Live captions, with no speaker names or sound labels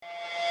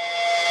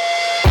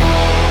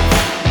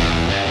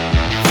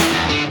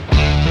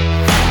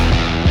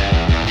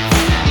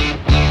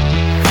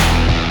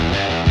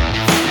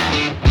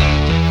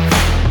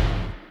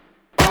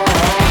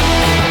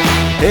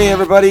Hey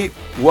everybody,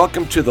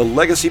 welcome to the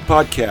Legacy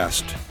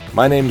Podcast.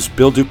 My name's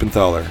Bill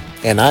Dupenthaler.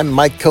 And I'm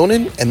Mike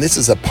Conan, and this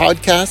is a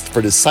podcast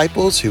for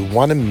disciples who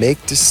want to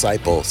make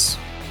disciples.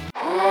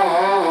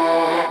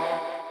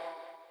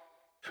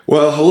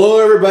 Well, hello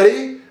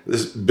everybody.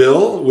 This is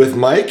Bill with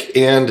Mike,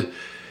 and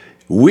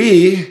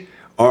we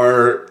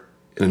are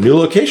in a new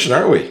location,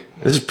 aren't we?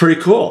 This is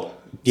pretty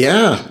cool.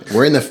 Yeah,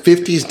 we're in the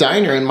 50s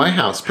diner in my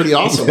house. Pretty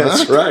awesome,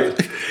 That's huh?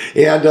 right.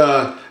 And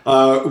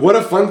what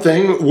a fun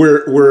thing.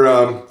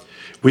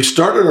 We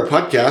started our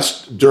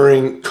podcast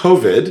during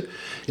COVID.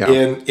 Yeah.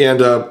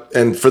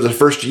 And for the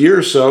first year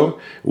or so,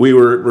 we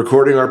were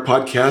recording our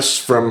podcasts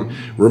from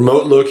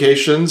remote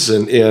locations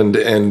and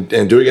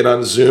doing it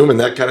on Zoom and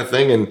that kind of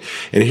thing.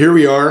 And here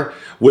we are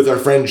with our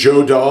friend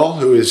Joe Dahl,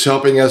 who is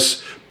helping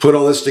us put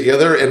all this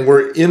together. And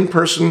we're in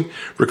person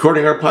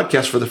recording our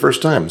podcast for the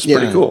first time. It's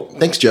pretty cool.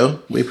 Thanks, Joe.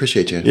 We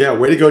appreciate you. Yeah,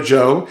 way to go,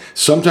 Joe.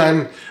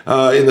 Sometime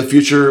in the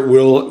future,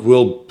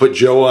 we'll put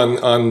Joe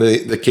on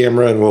the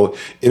camera and we'll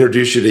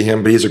introduce you to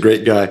him. But he's a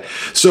great guy.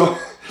 So.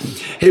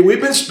 Hey,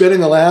 we've been spending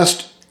the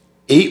last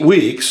 8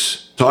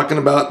 weeks talking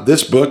about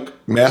this book,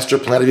 Master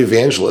Plan of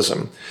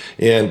Evangelism,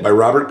 and by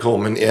Robert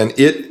Coleman, and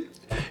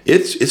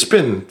it's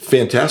been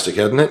fantastic,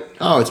 hasn't it?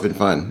 Oh, it's been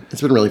fun.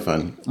 It's been really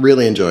fun.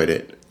 Really enjoyed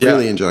it.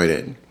 Really enjoyed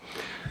it.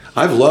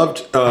 I've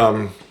loved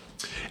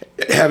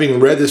having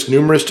read this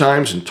numerous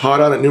times and taught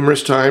on it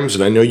numerous times,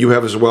 and I know you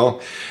have as well.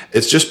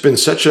 It's just been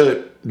such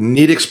a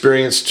neat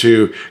experience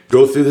to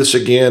go through this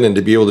again and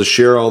to be able to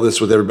share all this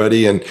with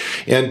everybody. And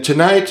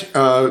tonight,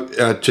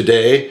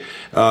 today,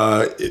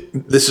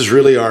 this is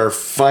really our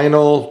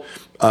final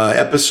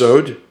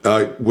episode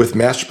with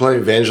Master Plan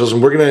of Evangelism.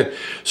 We're going to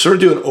sort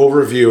of do an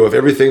overview of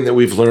everything that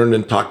we've learned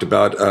and talked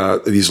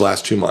about these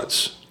last 2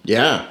 months.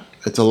 Yeah,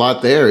 it's a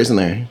lot there, isn't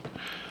there?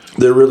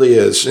 There really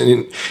is.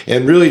 And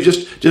really,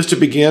 just to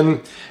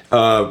begin,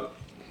 in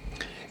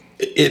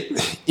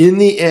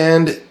the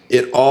end,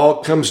 it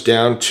all comes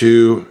down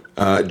to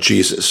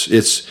Jesus.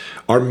 It's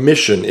our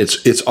mission.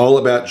 It's all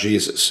about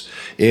Jesus,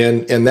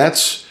 and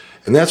that's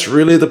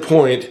really the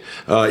point.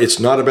 It's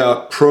not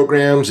about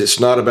programs. It's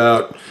not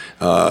about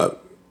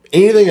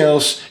anything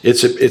else.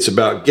 It's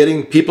about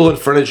getting people in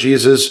front of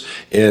Jesus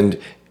and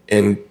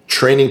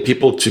training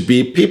people to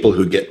be people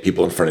who get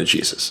people in front of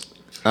Jesus.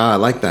 I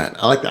like that.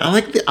 I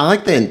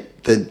like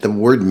the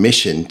word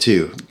mission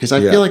too, because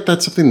I feel like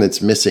that's something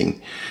that's missing.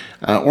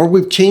 Or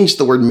we've changed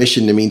the word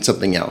mission to mean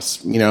something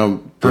else. You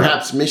know,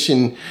 perhaps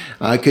mission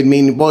could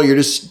mean, well, you're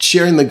just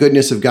sharing the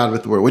goodness of God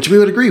with the world, which we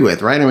would agree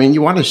with, right? I mean,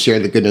 you want to share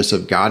the goodness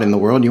of God in the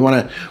world. You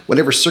want to,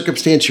 whatever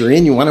circumstance you're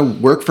in, you want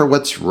to work for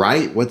what's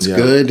right, what's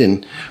good,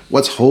 and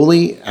what's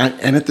holy.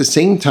 And at the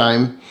same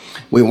time,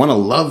 we want to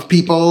love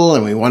people,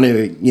 and we want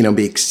to,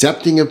 be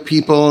accepting of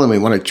people, and we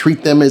want to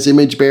treat them as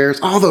image bearers.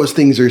 All those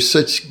things are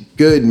such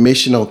good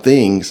missional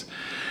things.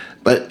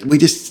 But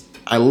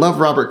I love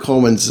Robert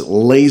Coleman's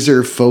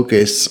laser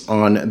focus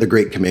on the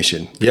Great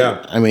Commission.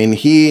 Yeah. I mean,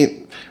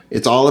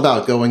 it's all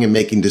about going and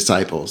making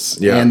disciples.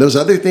 Yeah. And those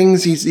other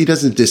things, he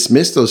doesn't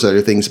dismiss those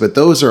other things, but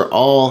those are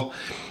all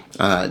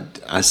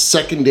a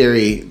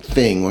secondary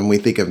thing when we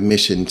think of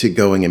mission, to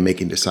going and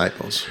making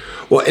disciples.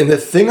 Well, and the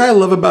thing I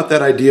love about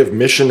that idea of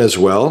mission as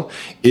well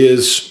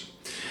is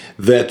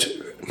that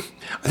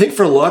I think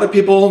for a lot of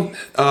people,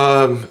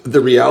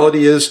 the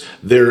reality is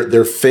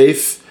their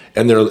faith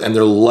and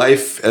their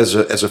life as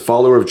a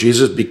follower of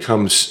Jesus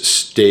becomes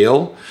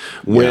stale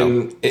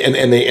when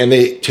and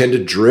they tend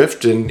to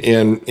drift and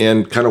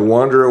kind of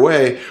wander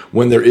away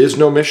when there is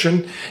no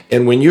mission.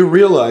 And when you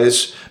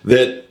realize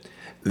that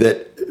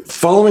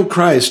following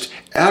Christ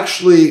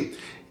actually,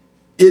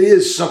 it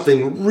is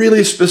something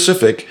really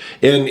specific.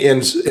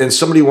 And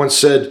somebody once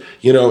said,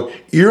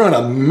 you're on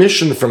a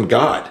mission from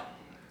God.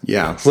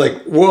 Yeah. It's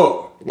like,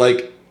 whoa,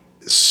 like,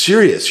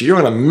 serious. You're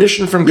on a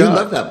mission from God. You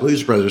love that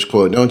Blues Brothers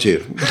quote, don't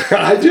you?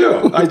 I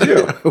do.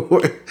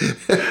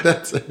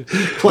 That's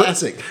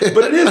classic.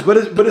 But it is.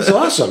 But it's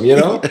awesome.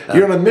 You're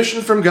on a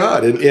mission from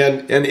God,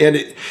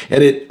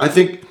 and I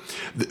think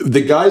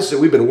the guys that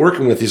we've been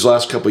working with these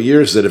last couple of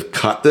years that have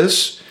caught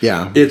this,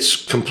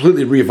 it's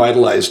completely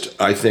revitalized,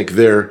 I think,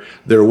 their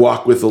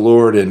walk with the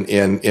Lord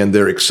and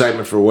their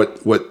excitement for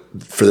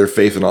for their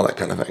faith and all that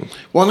kind of thing.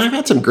 Well, and I've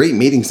had some great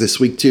meetings this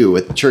week too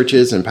with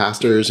churches and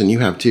pastors, and you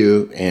have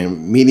too,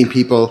 and meeting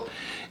people.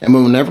 And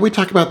whenever we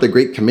talk about the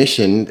Great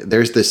Commission,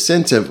 there's this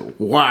sense of,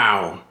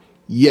 wow,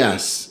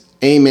 yes,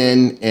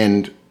 amen,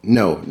 and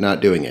no, not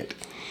doing it.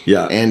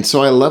 Yeah. And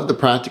so I love the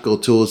practical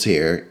tools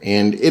here.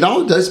 And it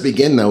all does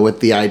begin, though, with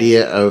the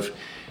idea of,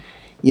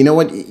 you know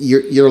what,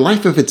 your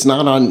life, if it's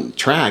not on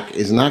track,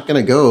 is not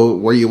going to go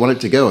where you want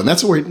it to go. And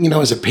that's where,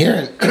 as a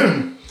parent,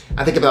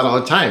 I think about all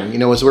the time,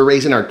 as we're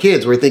raising our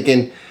kids, we're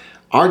thinking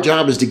our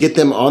job is to get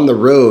them on the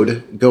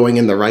road going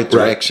in the right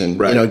direction.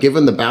 Right. Give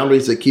them the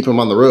boundaries that keep them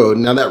on the road.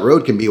 Now, that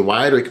road can be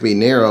wide or it can be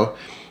narrow,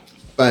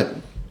 but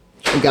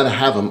we got to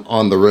have them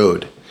on the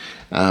road.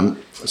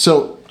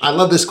 So I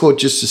love this quote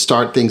just to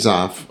start things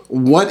off.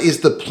 What is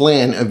the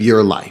plan of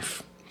your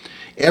life?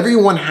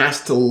 Everyone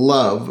has to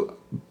love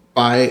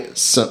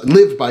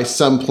live by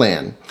some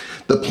plan.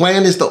 The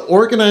plan is the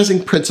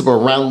organizing principle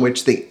around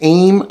which the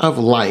aim of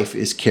life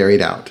is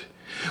carried out.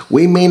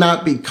 We may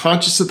not be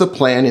conscious of the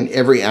plan in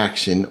every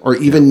action or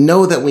even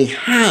know that we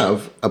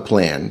have a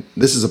plan.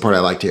 This is the part I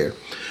liked here.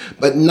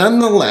 But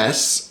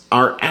nonetheless,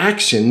 our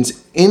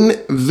actions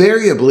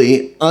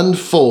invariably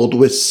unfold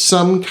with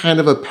some kind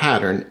of a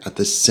pattern at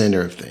the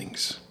center of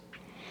things.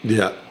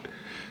 Yeah.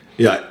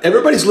 Yeah.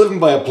 Everybody's living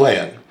by a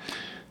plan.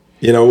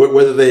 You know,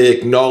 whether they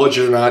acknowledge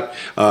it or not.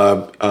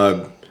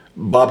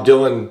 Bob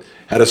Dylan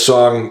had a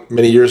song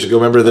many years ago.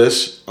 Remember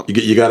this?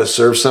 You got to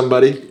serve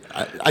somebody.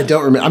 I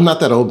don't remember. I'm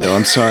not that old, Bill.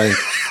 I'm sorry.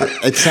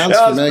 It sounds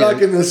familiar.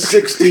 Back in the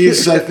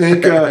 60s, I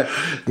think.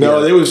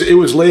 It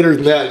was later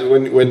than that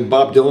when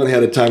Bob Dylan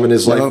had a time in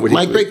his life.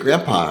 My great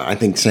grandpa, I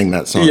think, sang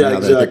that song. Yeah,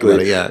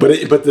 exactly. Yeah.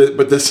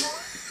 But this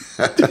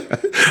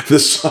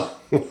this song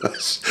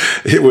was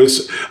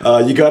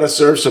you got to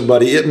serve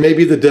somebody. It may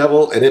be the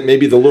devil and it may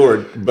be the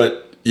Lord,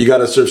 but you got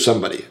to serve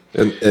somebody.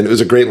 And it was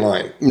a great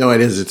line. No,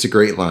 it is. It's a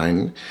great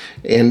line.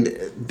 And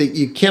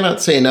you cannot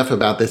say enough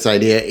about this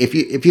idea. If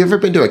you've ever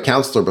been to a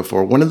counselor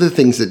before, one of the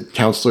things that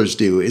counselors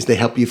do is they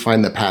help you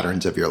find the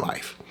patterns of your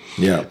life.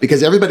 Yeah.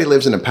 Because everybody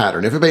lives in a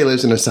pattern. Everybody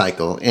lives in a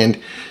cycle. And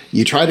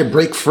you try to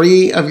break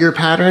free of your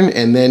pattern,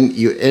 and then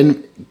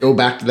you go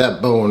back to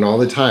that bone all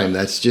the time.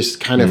 That's just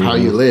kind of how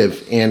you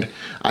live. And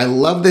I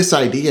love this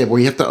idea where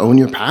you have to own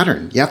your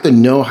pattern. You have to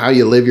know how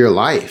you live your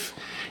life.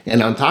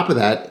 And on top of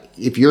that,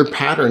 if your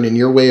pattern and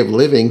your way of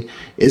living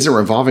isn't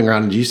revolving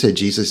around, as you said,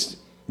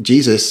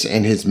 Jesus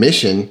and his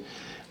mission,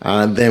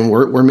 then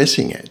we're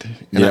missing it.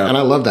 And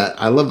I love that.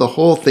 I love the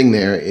whole thing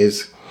there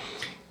is,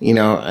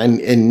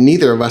 and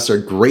neither of us are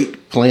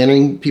great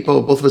planning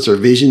people. Both of us are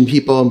vision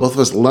people, and both of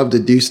us love to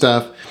do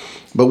stuff.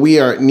 But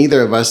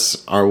neither of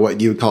us are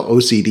what you would call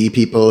OCD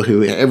people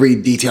who every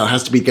detail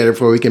has to be together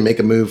before we can make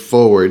a move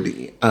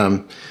forward.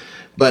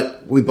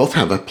 But we both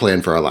have a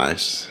plan for our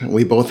lives.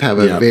 We both have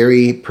a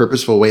very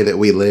purposeful way that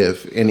we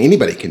live, and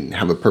anybody can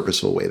have a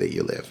purposeful way that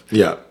you live.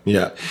 Yeah,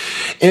 yeah,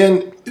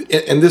 and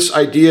this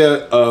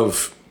idea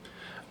of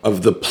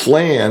the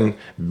plan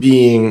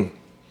being,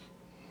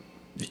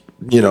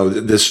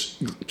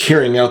 this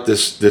carrying out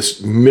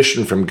this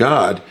mission from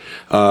God.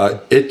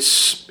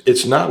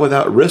 It's not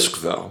without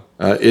risk, though.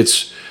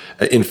 It's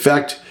in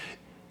fact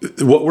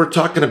what we're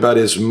talking about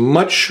is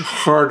much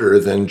harder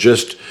than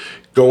just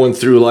going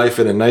through life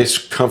in a nice,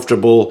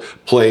 comfortable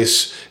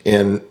place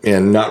and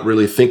not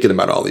really thinking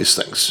about all these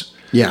things.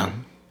 Yeah.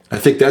 I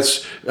think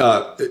that's,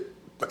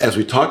 as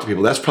we talk to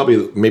people, that's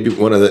probably maybe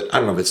one of the, I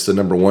don't know if it's the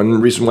number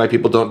one reason why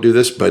people don't do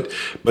this, but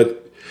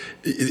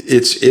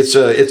it's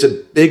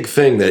a big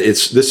thing that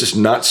this is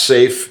not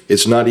safe.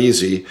 It's not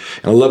easy.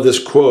 And I love this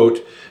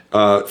quote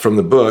from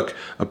the book: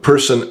 "A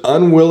person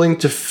unwilling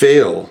to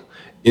fail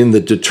in the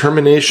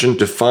determination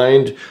to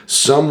find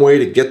some way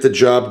to get the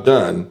job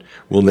done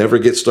will never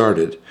get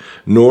started,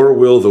 nor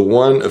will the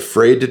one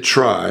afraid to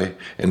try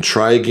and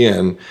try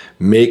again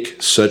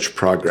make such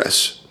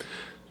progress."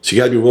 So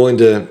you got to be willing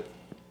to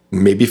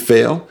maybe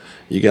fail.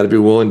 You got to be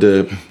willing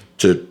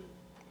to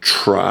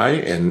try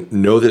and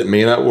know that it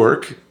may not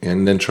work,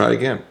 and then try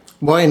again.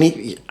 Well, and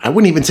I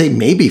wouldn't even say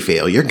maybe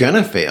fail. You're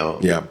gonna fail.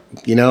 Yeah.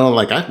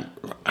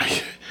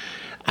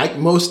 Like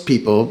most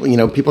people,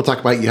 people talk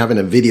about you having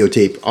a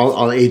videotape.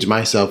 I'll age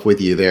myself with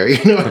you there. A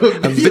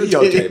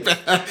videotape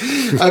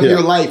of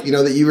your life.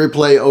 That you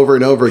replay over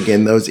and over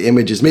again. Those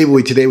images.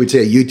 Maybe today we'd say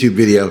a YouTube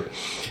video.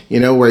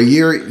 Where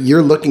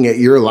you're looking at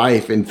your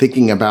life and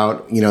thinking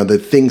about the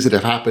things that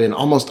have happened. And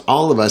almost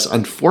all of us,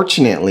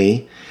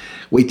 unfortunately,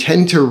 we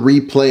tend to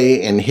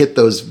replay and hit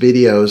those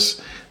videos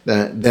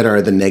that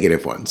are the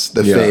negative ones,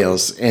 the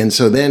fails. And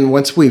so then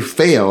once we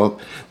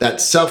fail,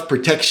 that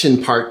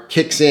self-protection part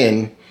kicks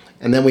in.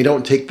 And then we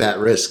don't take that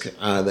risk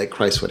that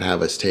Christ would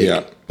have us take.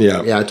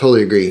 Yeah, I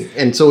totally agree.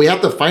 And so we have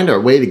to find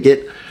our way to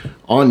get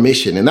on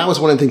mission. And that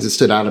was one of the things that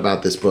stood out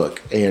about this book.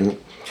 And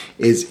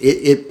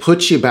it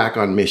puts you back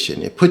on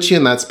mission. It puts you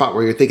in that spot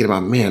where you're thinking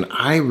about, man,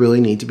 I really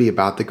need to be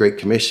about the Great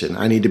Commission.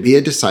 I need to be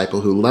a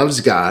disciple who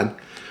loves God,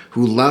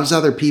 who loves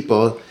other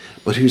people,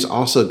 but who's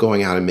also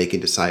going out and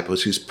making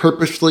disciples, who's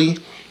purposefully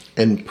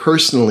and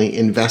personally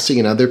investing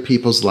in other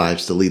people's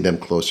lives to lead them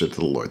closer to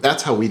the Lord.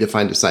 That's how we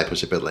define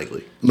discipleship at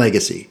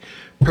Legacy.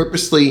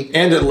 Purposely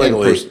and at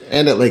Legally.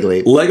 And at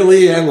Legally.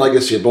 Legally and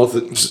Legacy are both,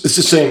 it's the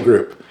same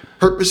group.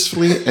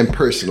 Purposefully and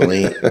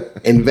personally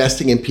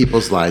investing in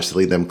people's lives to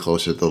lead them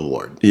closer to the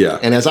Lord. Yeah.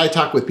 And as I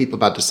talk with people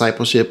about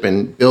discipleship,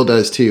 and Bill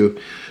does too,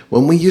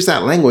 when we use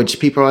that language,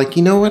 people are like,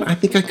 you know what? I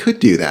think I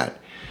could do that.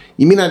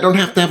 You mean I don't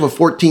have to have a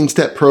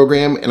 14-step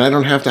program and I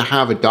don't have to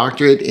have a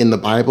doctorate in the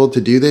Bible to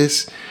do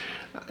this?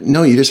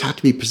 No, you just have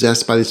to be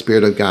possessed by the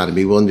Spirit of God and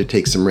be willing to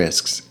take some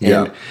risks.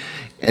 And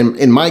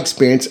in my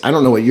experience, I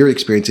don't know what your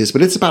experience is,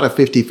 but it's about a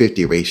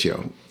 50-50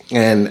 ratio.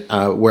 And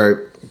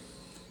where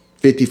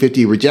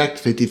 50-50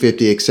 reject,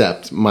 50-50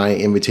 accept my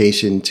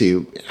invitation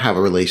to have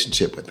a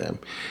relationship with them.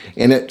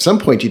 And at some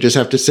point, you just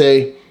have to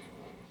say,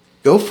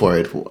 go for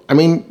it. I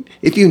mean,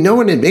 if you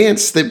know in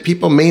advance that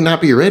people may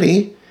not be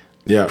ready,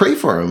 Yeah. Pray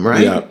for them,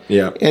 right? Yeah,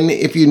 yeah. And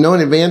if you know in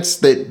advance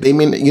that they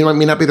may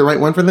not be the right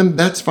one for them,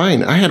 that's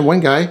fine. I had one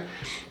guy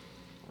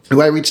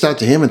who I reached out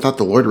to him and thought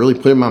the Lord really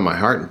put him on my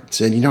heart and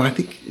said, I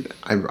think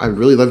I'd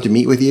really love to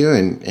meet with you.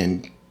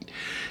 And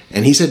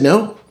he said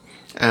no,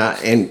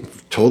 and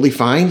totally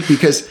fine,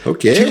 because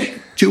Okay.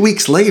 two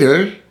weeks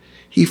later,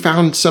 he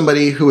found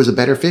somebody who was a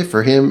better fit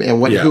for him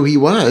and who he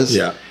was.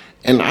 Yeah.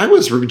 And I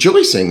was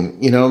rejoicing,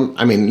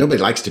 nobody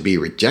likes to be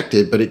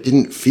rejected, but it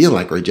didn't feel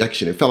like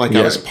rejection. It felt like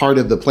I was part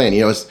of the plan,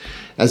 as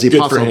the Good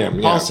for Apostle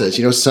him, Paul says,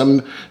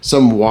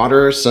 some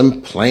water,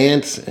 some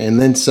plant,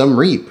 and then some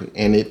reap.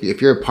 And if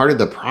you're a part of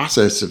the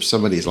process of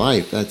somebody's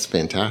life, that's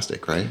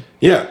fantastic, right?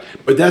 Yeah.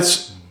 But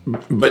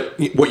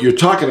what you're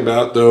talking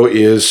about, though,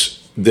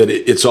 is that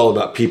it's all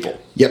about people.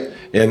 Yep.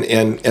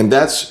 And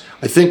that's,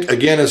 I think,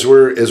 again, as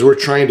we're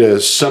trying to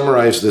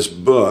summarize this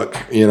book,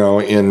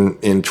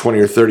 in 20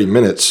 or 30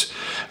 minutes,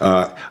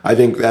 I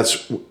think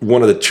that's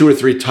one of the 2 or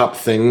 3 top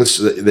things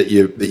that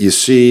you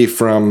see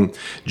from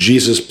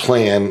Jesus'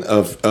 plan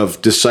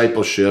of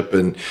discipleship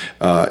and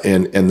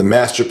the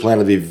master plan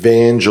of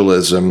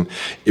evangelism.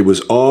 It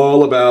was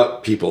all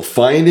about people,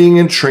 finding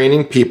and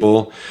training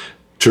people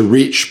to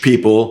reach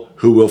people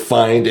who will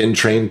find and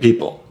train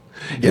people,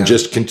 and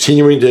just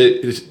continuing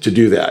to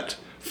do that.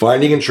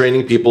 Finding and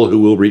training people who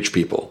will reach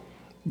people.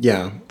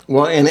 Yeah.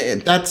 Well, and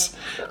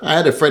I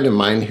had a friend of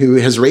mine who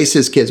has raised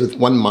his kids with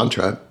one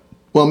mantra,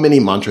 well, many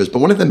mantras, but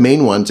one of the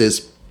main ones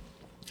is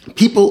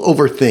people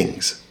over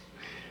things.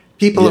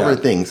 People over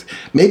things.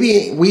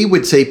 Maybe we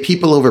would say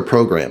people over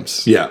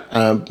programs. Yeah.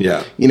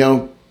 You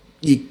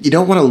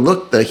don't want to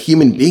look the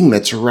human being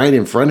that's right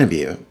in front of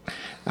you.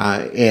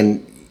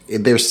 And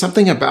there's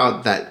something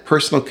about that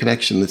personal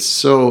connection that's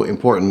so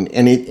important.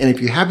 And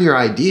if you have your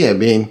idea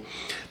being,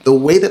 the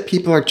way that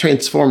people are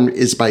transformed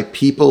is by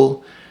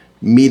people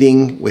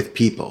meeting with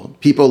people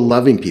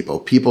loving people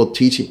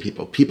teaching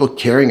people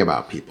caring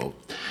about people.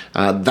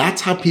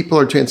 That's how people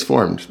are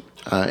transformed.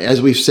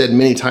 As we've said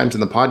many times in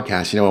the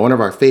podcast, one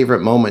of our favorite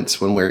moments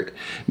when we're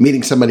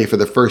meeting somebody for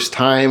the first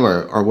time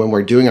or when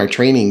we're doing our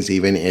trainings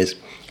even is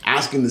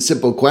asking the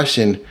simple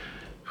question,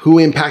 who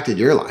impacted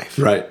your life?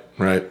 Right.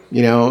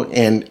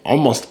 And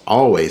almost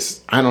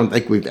always, I don't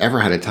think we've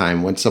ever had a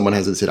time when someone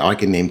hasn't said, I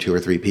can name 2 or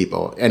 3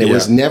 people. And it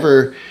was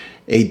never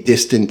a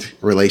distant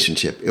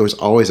relationship. It was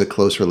always a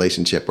close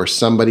relationship where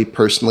somebody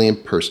personally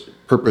and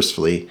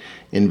purposefully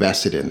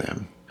invested in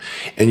them.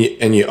 And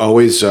you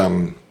always,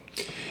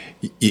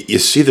 you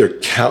see their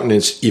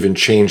countenance even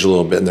change a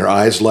little bit, and their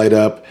eyes light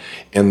up,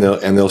 and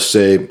they'll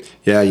say,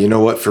 yeah, you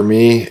know what, for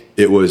me,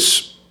 it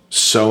was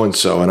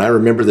so-and-so. And I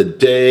remember the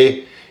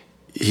day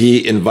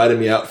he invited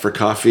me out for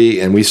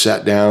coffee, and we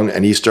sat down,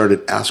 and he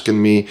started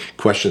asking me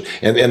questions,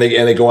 and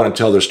they go on and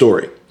tell their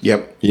story.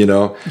 Yep.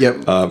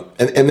 Yep.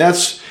 And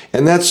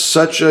that's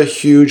such a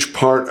huge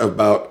part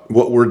about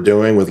what we're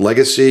doing with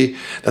Legacy.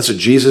 That's what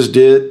Jesus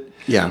did.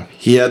 Yeah.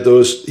 He had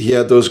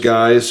those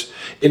guys,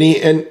 and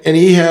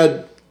he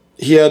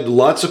had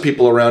lots of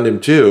people around him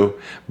too,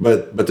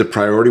 but the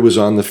priority was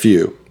on the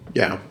few.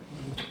 Yeah,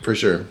 for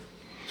sure.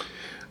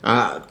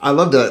 I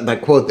love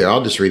that quote there.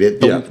 I'll just read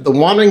it. Yeah. The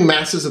wandering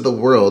masses of the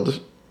world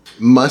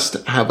must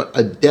have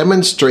a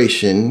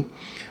demonstration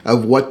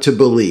of what to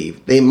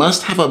believe. They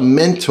must have a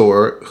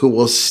mentor who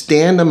will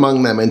stand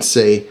among them and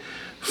say,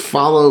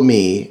 follow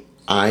me,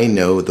 I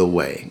know the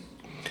way.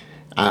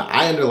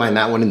 I underlined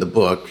that one in the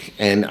book,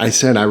 and I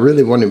said I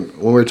really want to,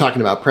 when we were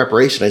talking about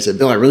preparation, I said,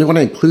 Bill, I really want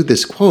to include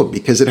this quote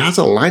because it has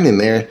a line in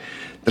there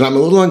that I'm a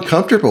little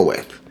uncomfortable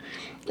with.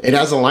 It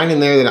has a line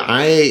in there that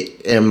I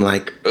am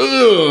like,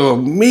 oh,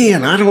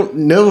 man, I don't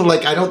know.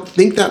 Like, I don't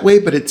think that way,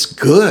 but it's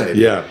good.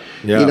 Yeah.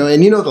 And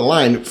the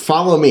line,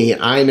 follow me,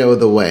 I know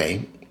the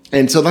way.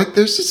 And so,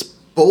 there's this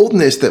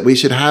boldness that we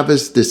should have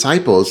as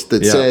disciples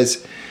that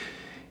says,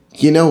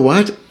 you know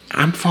what?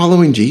 I'm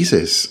following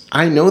Jesus.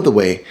 I know the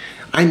way.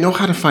 I know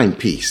how to find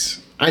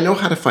peace. I know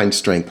how to find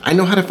strength. I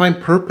know how to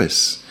find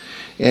purpose.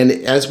 And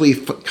as we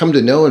come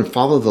to know and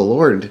follow the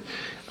Lord,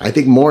 I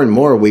think more and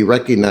more we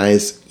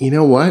recognize, you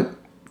know what?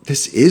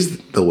 This is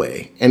the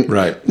way. And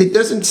it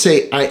doesn't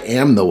say I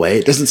am the way.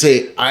 It doesn't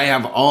say I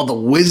have all the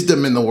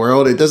wisdom in the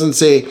world. It doesn't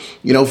say,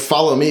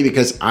 follow me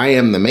because I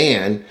am the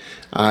man.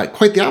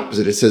 Quite the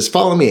opposite. It says,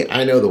 follow me.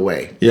 I know the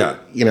way. Yeah.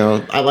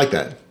 I like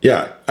that.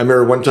 Yeah. I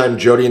remember one time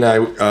Jody and I,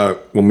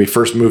 when we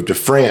first moved to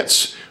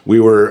France, we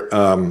were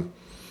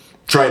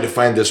trying to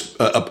find this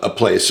a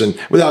place. And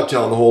without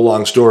telling the whole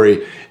long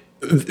story,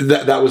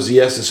 that was the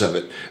essence of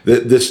it.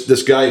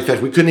 This guy, in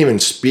fact, we couldn't even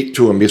speak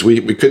to him because we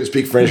couldn't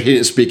speak French. He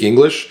didn't speak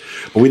English.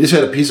 But we just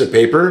had a piece of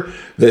paper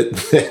that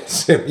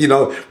said,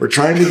 we're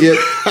trying to get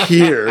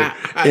here.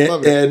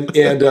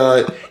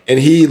 And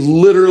he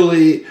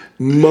literally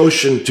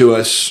motioned to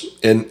us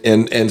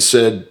and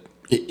said,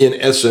 in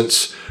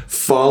essence,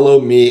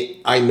 follow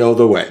me, I know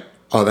the way.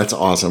 Oh, that's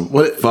awesome.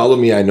 Follow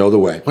me, I know the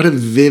way. What a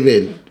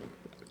vivid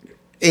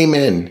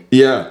amen.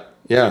 Yeah.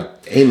 Yeah.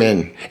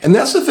 Amen. And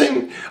that's the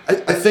thing.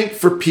 I think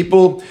for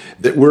people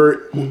that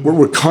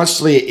we're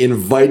constantly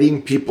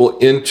inviting people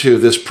into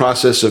this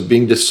process of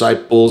being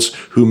disciples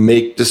who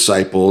make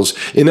disciples.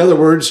 In other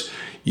words,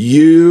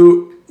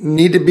 you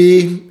need to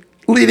be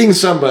leading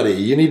somebody.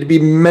 You need to be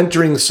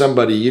mentoring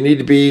somebody. You need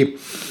to be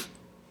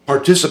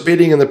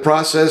participating in the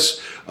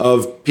process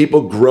of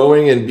people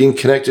growing and being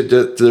connected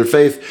to their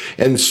faith.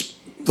 And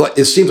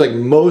it seems like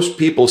most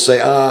people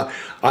say, I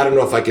don't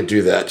know if I could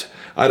do that.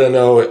 I don't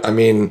know. I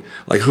mean,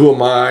 like, who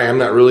am I? I'm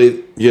not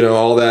really,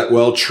 all that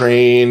well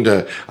trained.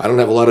 I don't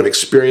have a lot of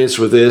experience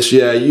with this.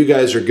 Yeah, you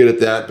guys are good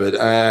at that, but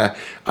I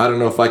don't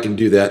know if I can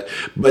do that.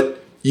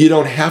 But you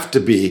don't have to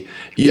be.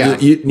 You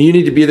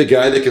need to be the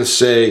guy that can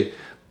say,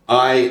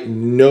 I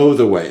know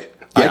the way.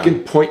 Yeah. I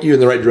can point you in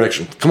the right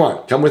direction. Come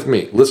on, come with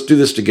me. Let's do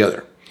this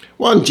together.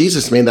 Well, and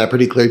Jesus made that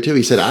pretty clear too.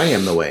 He said, I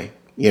am the way.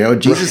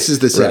 Jesus is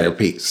the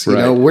centerpiece.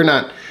 We're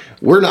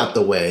not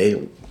the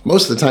way.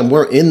 Most of the time,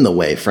 we're in the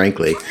way,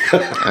 frankly.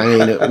 I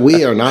mean,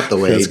 we are not the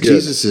way.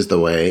 Jesus is the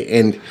way.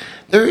 And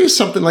there is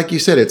something, like you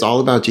said, it's all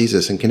about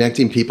Jesus and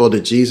connecting people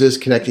to Jesus,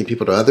 connecting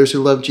people to others who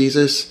love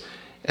Jesus,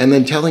 and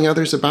then telling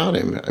others about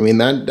him. I mean,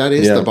 that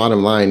is the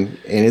bottom line,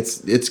 and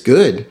it's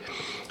good.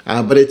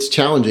 But it's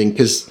challenging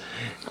because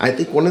I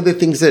think one of the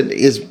things that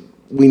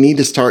we need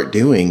to start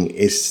doing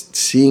is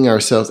seeing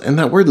ourselves, and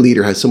that word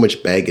leader has so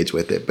much baggage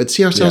with it, but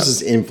see ourselves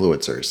as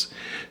influencers.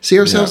 See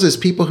ourselves as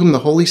people whom the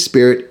Holy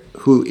Spirit,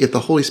 who, if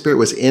the Holy Spirit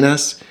was in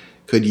us,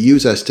 could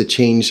use us to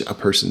change a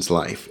person's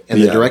life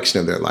and the direction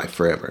of their life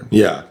forever.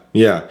 Yeah,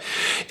 yeah.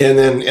 And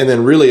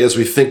then really, as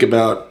we think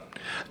about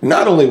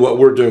not only what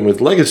we're doing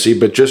with Legacy,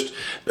 but just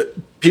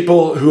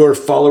people who are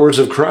followers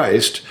of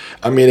Christ,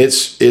 I mean,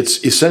 it's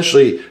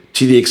essentially,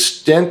 to the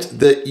extent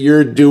that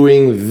you're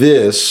doing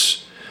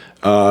this,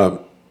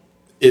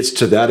 it's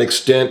to that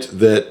extent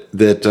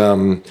that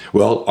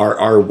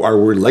our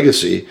word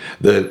legacy,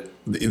 the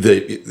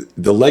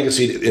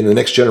legacy in the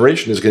next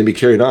generation is going to be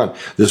carried on.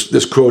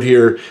 This quote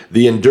here: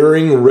 the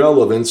enduring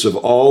relevance of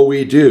all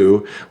we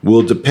do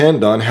will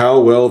depend on how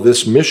well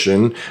this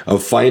mission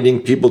of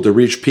finding people to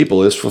reach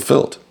people is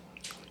fulfilled.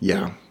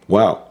 Yeah.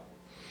 Wow.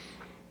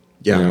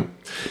 Yeah.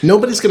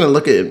 Nobody's going to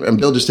look at it. And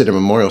Bill just did a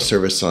memorial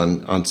service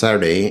on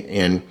Saturday,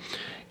 and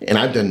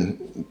I've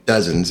done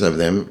dozens of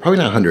them, probably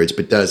not hundreds,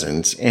 but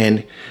dozens.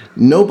 And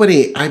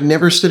I've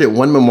never stood at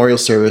one memorial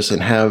service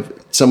and have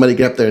somebody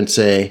get up there and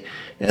say,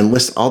 and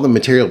list all the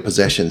material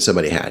possessions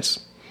somebody has.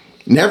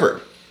 Never.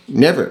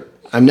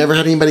 I've never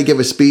had anybody give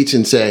a speech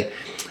and say,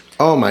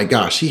 oh my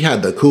gosh, he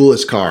had the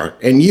coolest car,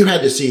 and you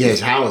had to see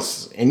his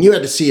house, and you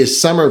had to see his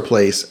summer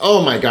place.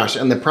 Oh my gosh,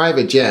 and the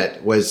private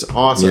jet was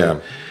awesome. Yeah.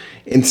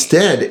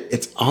 Instead,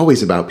 it's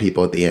always about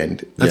people at the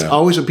end. That's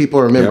always what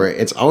people remember. Yep.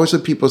 It's always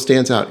what people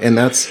stands out. And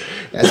that's,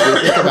 as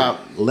we think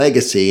about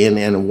legacy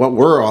and what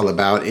we're all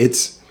about,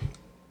 it's,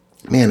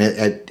 man,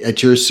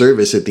 at your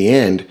service at the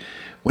end,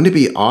 wouldn't it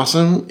be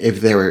awesome if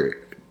there were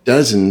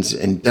dozens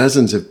and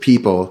dozens of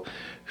people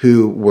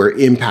who were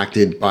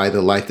impacted by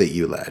the life that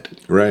you led?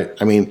 Right.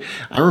 I mean,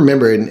 I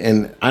remember,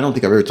 and I don't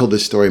think I've ever told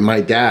this story,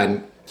 my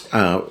dad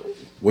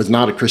was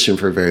not a Christian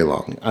for very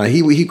long.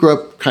 He grew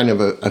up kind of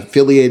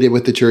affiliated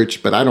with the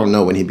church, but I don't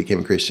know when he became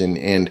a Christian.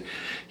 And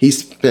he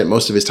spent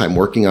most of his time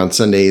working on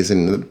Sundays,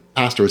 and the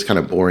pastor was kind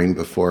of boring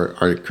before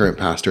our current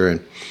pastor.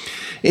 And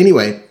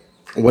anyway,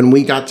 when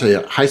we got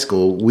to high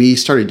school, we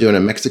started doing a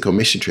Mexico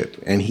mission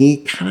trip, and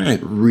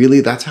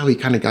that's how he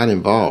kind of got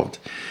involved.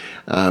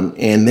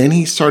 And then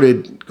he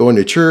started going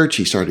to church.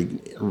 He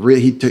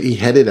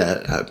headed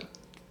a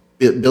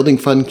building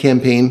fund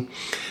campaign.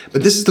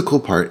 But this is the cool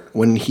part.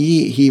 When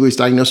he was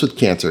diagnosed with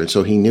cancer,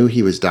 so he knew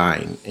he was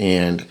dying.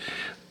 And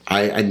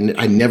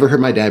I never heard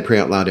my dad pray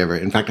out loud ever.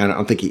 In fact, I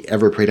don't think he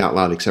ever prayed out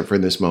loud except for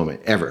in this moment,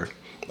 ever.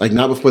 Like,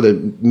 not before the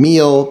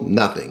meal,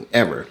 nothing,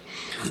 ever.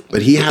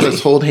 But he had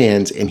us hold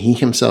hands, and he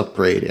himself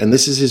prayed. And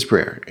this is his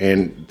prayer.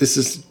 And this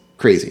is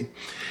crazy.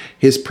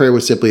 His prayer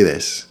was simply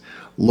this: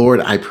 Lord,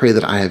 I pray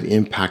that I have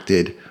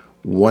impacted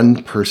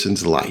one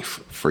person's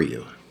life for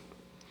you.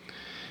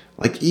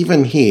 Like,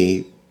 even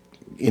he,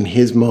 in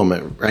his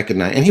moment,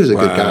 recognized, and he was a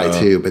good guy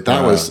too, but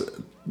that was,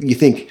 you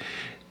think,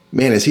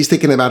 man, as he's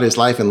thinking about his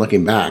life and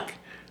looking back,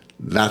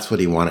 that's what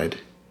he wanted.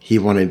 He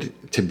wanted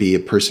to be a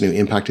person who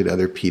impacted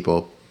other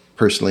people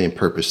personally and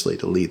purposely,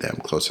 to lead them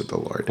closer to the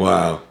Lord.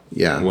 Wow.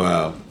 Yeah.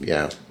 Wow.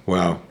 Yeah.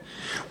 Wow. Why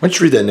don't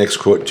you read that next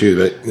quote too,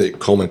 that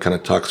Coleman kind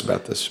of talks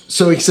about this.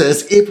 So he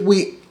says, if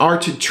we are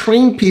to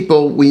train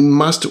people, we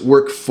must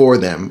work for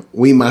them.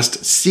 We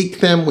must seek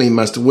them. We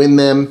must win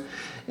them.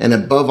 And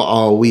above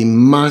all, we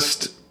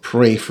must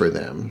pray for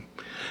them.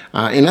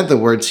 In other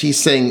words, he's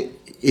saying,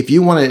 if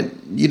you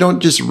don't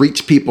just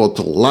reach people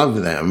to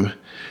love them,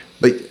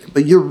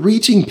 but you're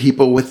reaching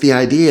people with the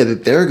idea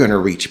that they're going to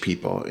reach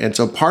people. And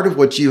so part of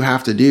what you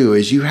have to do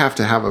is you have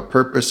to have a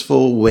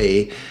purposeful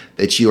way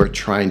that you are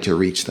trying to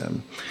reach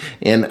them.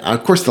 And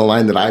of course, the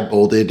line that I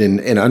bolded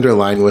and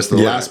underlined was the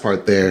last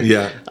part there.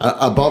 Yeah.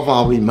 Above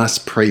all, we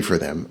must pray for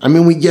them. I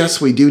mean, we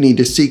do need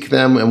to seek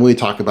them, and we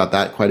talk about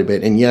that quite a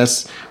bit. And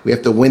yes, we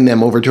have to win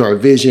them over to our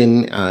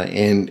vision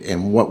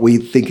and what we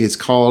think is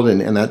called,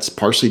 and that's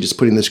partially just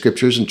putting the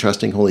scriptures and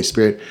trusting Holy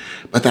Spirit.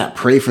 But that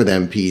pray for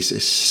them piece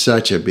is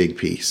such a big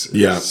piece.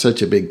 Yeah.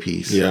 Such a big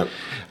piece. Yeah.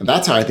 And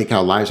that's how I think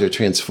how lives are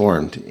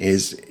transformed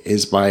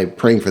is by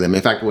praying for them.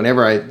 In fact,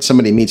 whenever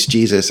somebody meets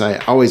Jesus, I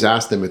always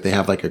ask them if they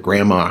have like a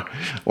grandma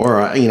or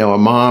a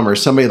mom or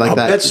somebody like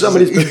that. I bet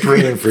somebody's been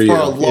praying for you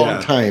for a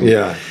long time.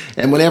 Yeah.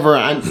 And whenever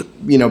I'm,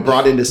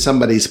 brought into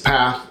somebody's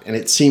path and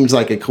it seems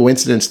like a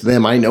coincidence to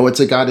them, I know it's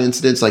a God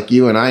incidence, like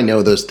you and I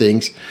know those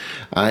things.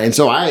 And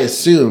so I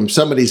assume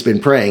somebody's been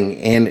praying.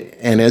 And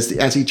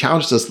as he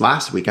challenged us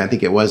last week, I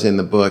think it was in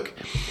the book,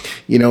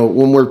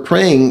 when we're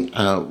praying,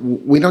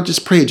 we don't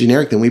just pray a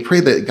generic thing. We pray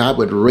that God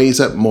would raise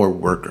up more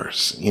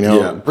workers,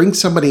 bring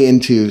somebody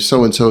into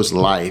so-and-so's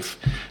life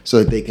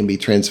so that they can be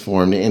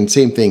transformed. And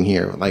same thing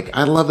here. Like,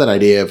 I love that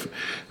idea of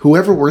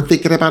whoever we're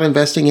thinking about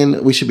investing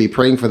in, we should be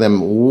praying for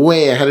them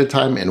way ahead of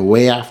time and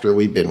way after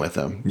we've been with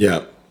them.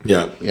 Yeah.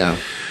 Yeah.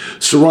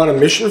 So we're on a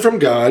mission from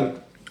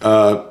God.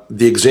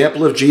 The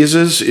example of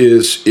Jesus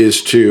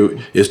is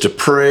to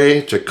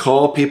pray, to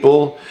call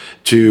people,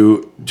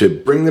 to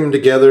bring them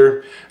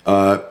together,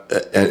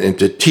 and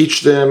to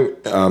teach them,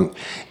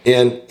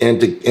 and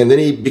then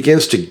he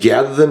begins to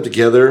gather them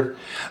together.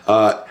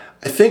 I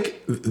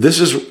think this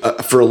is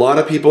for a lot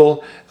of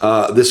people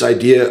this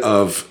idea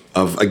of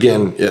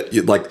again,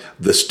 like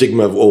the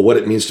stigma of what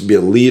it means to be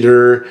a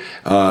leader,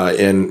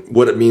 and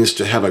what it means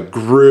to have a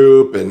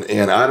group,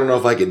 and I don't know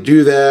if I could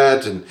do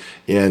that,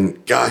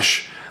 and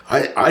gosh,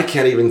 I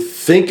can't even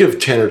think of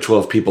 10 or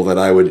 12 people that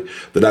I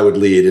would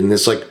lead, and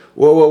it's like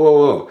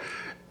whoa.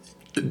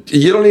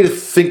 You don't need to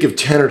think of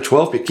 10 or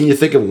 12 people. Can you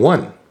think of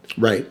one?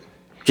 Right.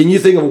 Can you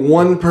think of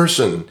one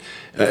person,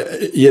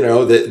 that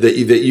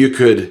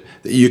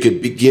you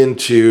could begin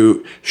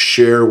to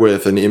share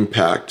with and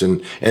impact,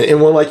 and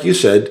well, like you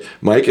said,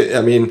 Mike.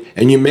 I mean,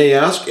 and you may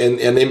ask, and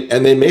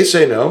they may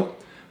say no,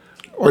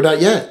 or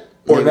not yet,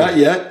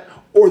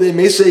 or they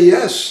may say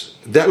yes.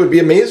 That would be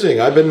amazing.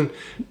 I've been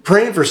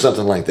praying for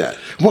something like that.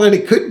 Well, and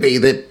it could be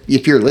that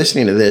if you're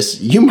listening to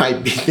this, you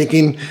might be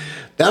thinking,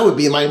 that would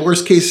be my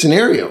worst case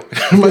scenario.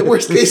 My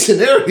worst case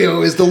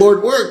scenario is the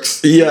Lord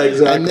works. Yeah,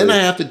 exactly. And then I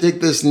have to take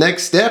this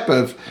next step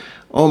of,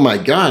 oh my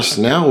gosh,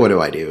 now what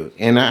do I do?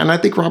 And I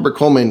think Robert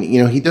Coleman,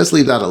 he does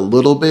leave that a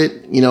little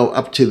bit,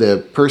 up to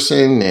the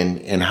person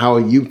and how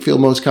you feel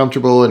most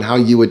comfortable and how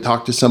you would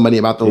talk to somebody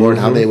about the Lord,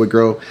 how they would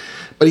grow.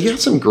 But he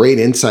has some great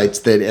insights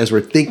that as we're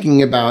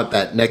thinking about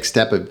that next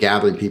step of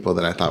gathering people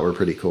that I thought were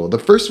pretty cool. The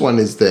first one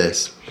is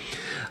this.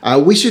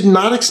 We should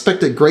not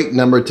expect a great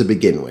number to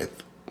begin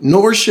with,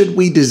 nor should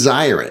we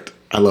desire it.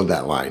 I love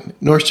that line.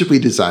 Nor should we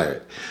desire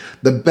it.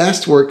 The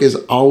best work is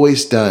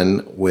always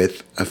done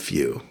with a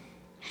few.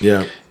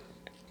 Yeah.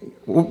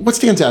 What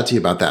stands out to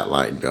you about that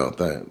line, Bill?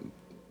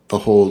 The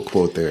whole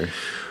quote there.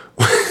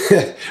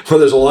 Well,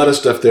 there's a lot of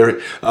stuff there.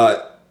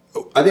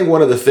 I think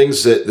one of the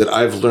things that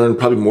I've learned,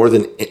 probably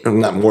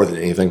not more than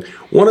anything,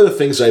 one of the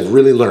things I've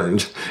really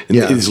learned in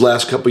these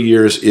last couple of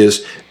years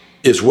is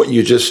what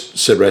you just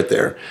said right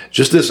there.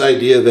 Just this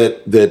idea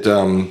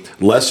that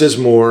less is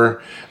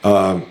more.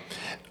 And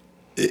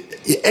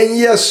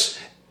yes,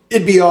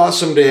 it'd be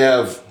awesome to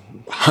have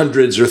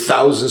hundreds or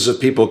thousands of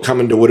people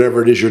coming to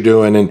whatever it is you're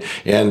doing,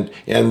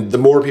 and the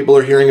more people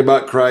are hearing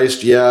about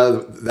Christ,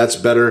 that's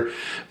better.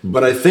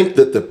 But I think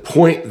that the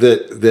point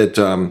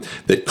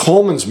that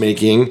Coleman's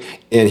making,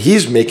 and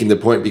he's making the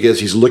point because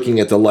he's looking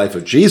at the life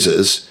of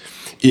Jesus,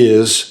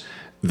 is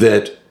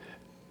that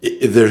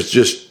there's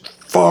just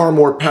far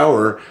more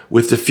power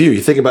with the few.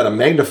 You think about a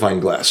magnifying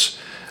glass.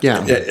 Yeah.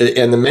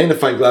 And the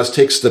magnifying glass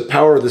takes the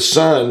power of the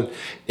sun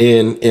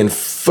and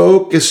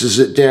focuses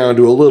it down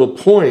to a little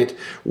point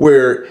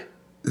where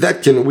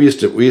that can. We used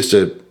to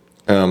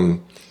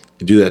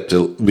do that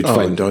to we'd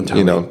find don't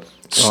tell me.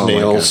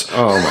 Snails.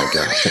 Oh my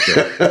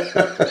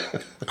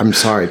gosh. I'm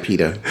sorry,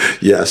 Peter.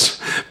 Yes,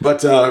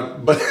 but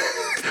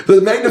the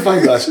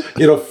magnifying glass,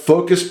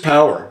 focus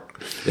power,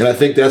 and I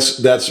think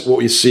that's what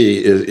we see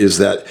is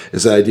that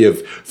idea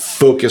of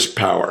focus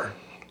power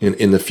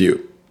in the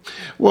few.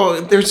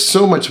 Well, there's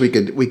so much we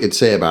could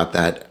say about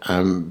that,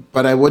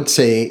 but I would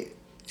say,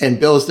 and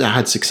Bill's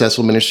had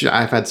successful ministry.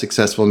 I've had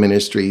successful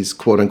ministries,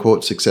 quote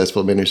unquote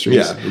successful ministries.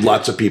 Yeah,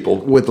 lots of people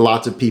with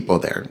lots of people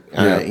there.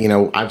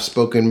 Yeah. I've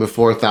spoken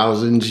before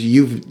thousands.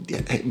 You've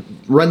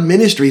run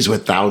ministries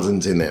with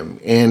thousands in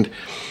them, and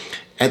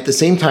at the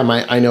same time,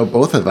 I know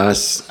both of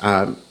us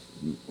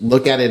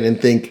look at it and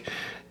think,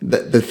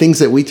 the things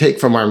that we take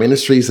from our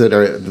ministries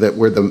that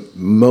we're the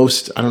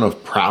most, I don't know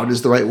if proud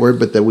is the right word,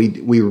 but that we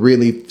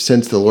really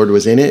sense the Lord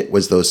was in it,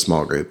 was those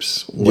small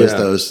groups, was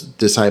those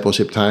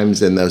discipleship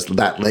times, and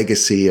that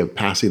legacy of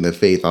passing the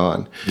faith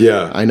on.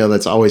 Yeah. I know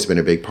that's always been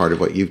a big part of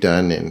what you've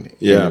done. And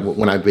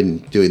when I've been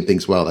doing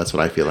things well, that's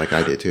what I feel like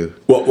I did too.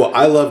 Well,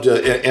 I loved,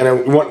 and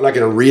I'm not going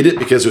to read it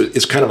because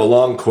it's kind of a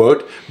long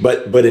quote,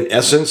 but in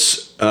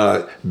essence,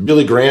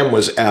 Billy Graham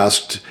was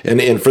asked,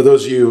 and for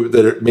those of you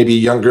that are maybe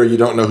younger, you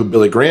don't know who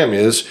Billy Graham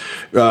is,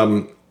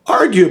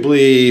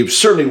 arguably,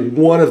 certainly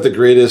one of the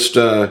greatest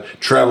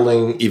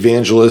traveling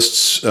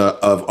evangelists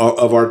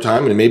of our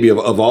time, and maybe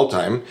of all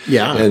time.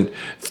 Yeah. And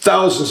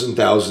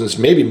thousands,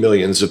 maybe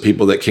millions of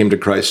people that came to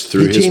Christ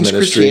through his ministry.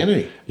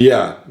 Christianity.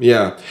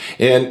 Yeah.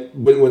 And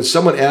when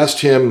someone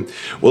asked him,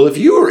 well, if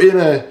you were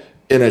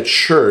in a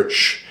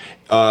church,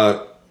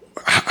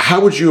 how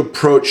would you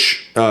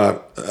approach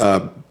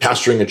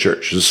pastoring a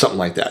church, or something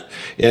like that?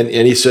 And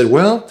he said,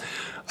 well,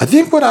 I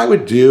think what I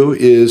would do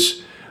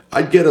is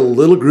I'd get a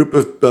little group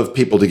of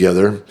people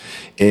together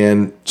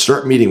and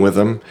start meeting with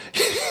them.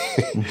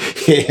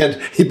 And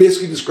he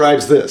basically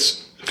describes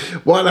this.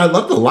 Well, and I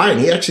love the line.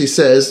 He actually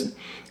says,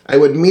 I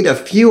would meet a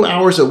few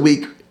hours a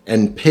week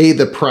and pay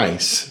the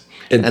price.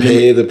 And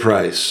pay the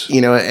price.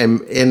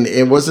 And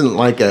it wasn't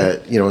like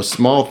a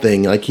small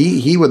thing. Like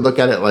he would look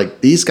at it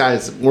like, these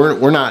guys,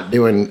 we're not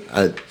doing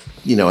a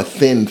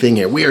thin thing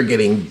here. We are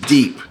getting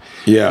deep.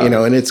 Yeah.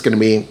 And it's going to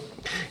be,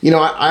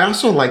 I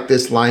also like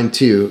this line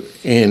too,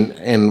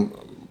 and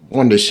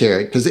wanted to share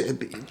it because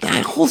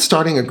that whole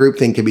starting a group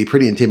thing can be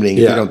pretty intimidating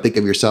if you don't think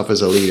of yourself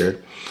as a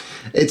leader.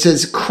 It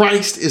says,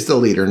 Christ is the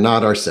leader,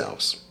 not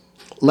ourselves.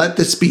 Let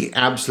this be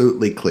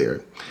absolutely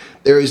clear.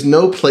 There is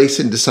no place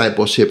in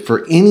discipleship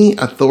for any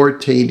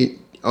authoritarian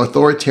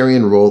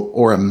role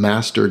or a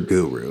master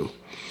guru.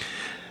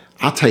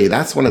 I'll tell you,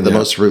 that's one of the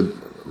most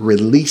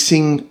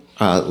releasing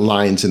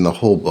lines in the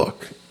whole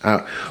book.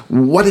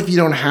 What if you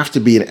don't have to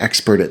be an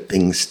expert at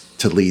things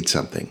to lead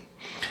something?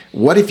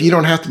 What if you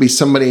don't have to be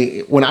somebody?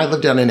 When I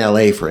lived down in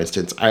LA, for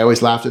instance, I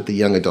always laughed at the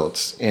young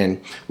adults.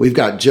 And we've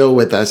got Joe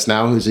with us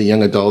now, who's a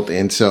young adult.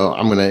 And so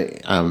I'm going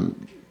to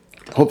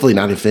hopefully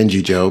not offend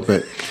you, Joe,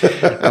 but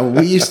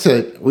we used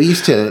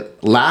to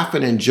laugh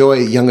and enjoy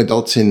young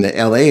adults in the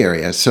LA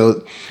area.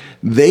 So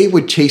they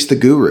would chase the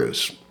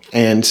gurus.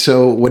 And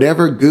so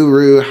whatever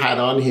guru had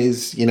on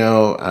his,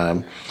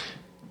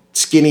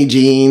 skinny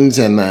jeans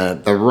and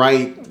the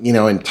right,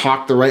 and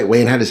talked the right way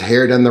and had his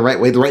hair done the right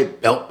way, the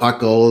right belt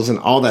buckles and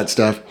all that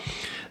stuff,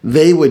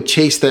 they would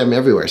chase them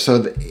everywhere. So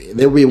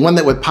there would be one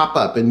that would pop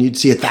up and you'd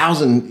see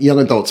 1,000 young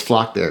adults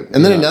flock there.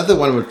 And then another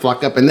one would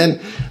flock up and then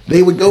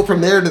they would go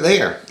from there to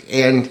there.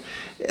 And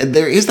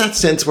there is that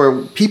sense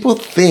where people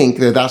think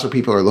that that's what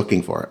people are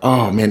looking for.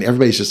 Oh man,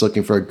 everybody's just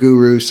looking for a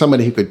guru,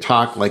 somebody who could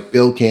talk like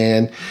Bill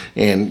can,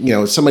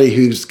 and somebody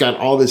who's got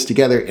all this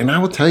together. And I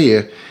will tell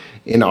you,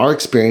 in our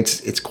experience,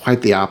 it's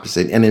quite the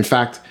opposite. And in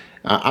fact,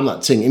 I'm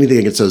not saying anything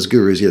against those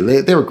gurus.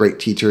 They were great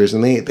teachers,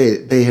 and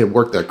they had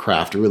worked their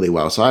craft really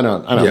well. So I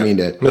don't mean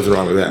to. Nothing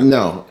wrong with that.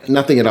 No,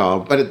 nothing at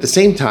all. But at the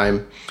same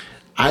time,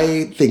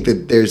 I think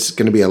that there's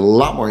going to be a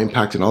lot more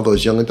impact in all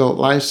those young adult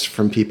lives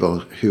from people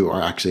who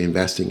are actually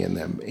investing in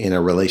them in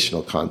a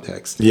relational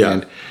context.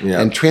 And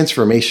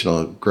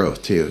transformational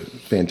growth too.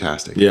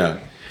 Fantastic. Yeah.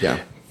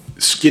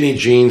 Skinny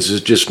jeans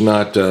is just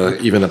not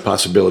even a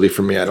possibility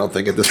for me, I don't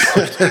think, at this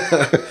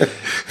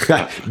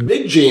point.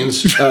 Big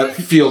jeans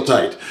feel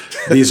tight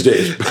these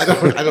days. I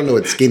don't know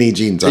what skinny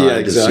jeans are. Yeah,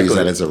 I just use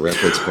that as a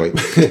reference point.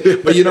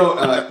 But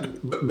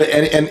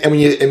when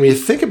you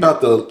think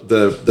about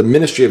the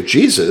ministry of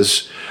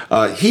Jesus,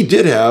 he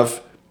did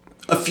have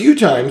a few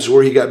times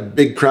where he got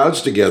big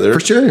crowds together. For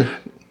sure.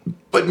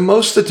 But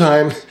most of the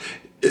time,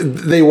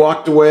 they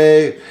walked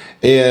away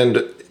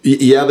and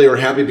they were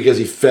happy because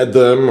he fed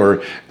them,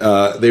 or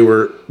they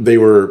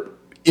were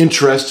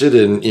interested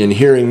in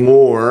hearing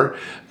more.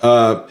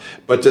 But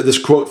this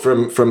quote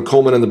from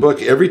Coleman in the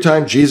book: every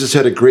time Jesus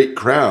had a great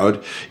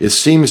crowd, it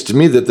seems to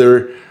me that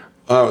there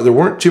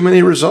weren't too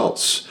many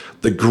results.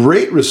 The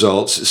great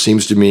results, it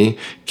seems to me,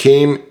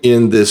 came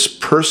in this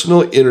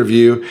personal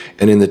interview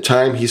and in the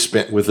time he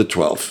spent with the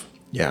 12.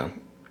 Yeah.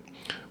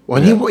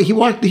 Well,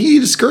 he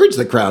discouraged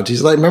the crowds.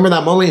 He's like, remember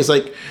that moment? He's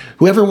like,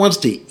 whoever wants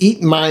to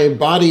eat my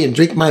body and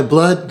drink my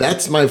blood,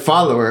 that's my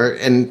follower.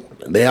 And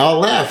they all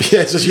laughed.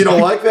 Yeah, so you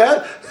don't like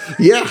that?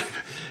 Yeah.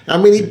 I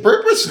mean, he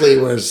purposely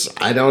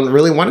I don't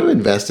really want to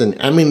invest in.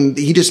 I mean,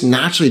 he just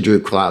naturally drew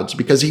crowds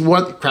because he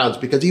was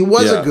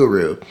a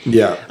guru.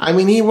 Yeah. I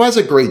mean, he was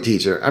a great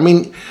teacher. I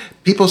mean,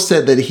 people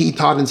said that he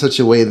taught in such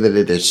a way that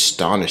it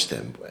astonished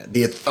them.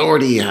 The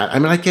authority he had. I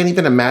mean, I can't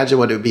even imagine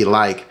what it would be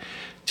like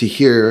to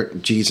hear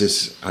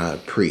Jesus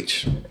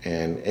preach,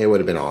 and it would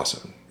have been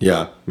awesome.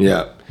 Yeah.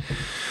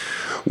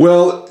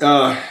 Well,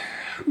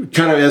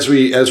 kind of as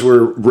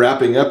we're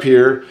wrapping up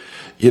here,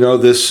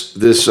 this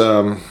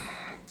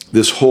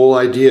whole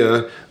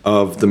idea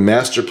of the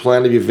master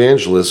plan of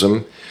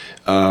evangelism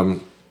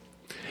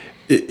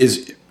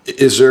is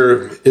is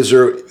there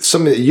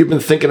something that you've been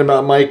thinking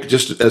about, Mike,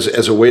 just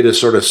as a way to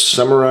sort of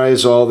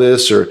summarize all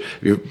this, or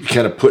you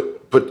kind of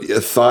put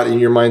a thought in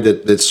your mind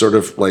that sort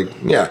of like,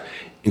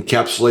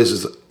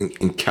 encapsulates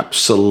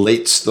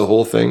the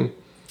whole thing?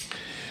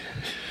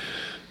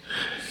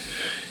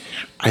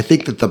 I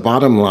think that the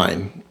bottom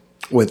line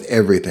with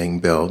everything,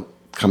 Bill,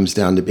 comes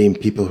down to being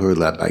people who are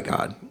led by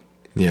God.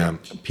 Yeah.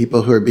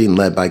 People who are being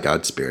led by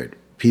God's Spirit.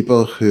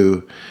 People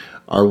who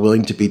are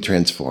willing to be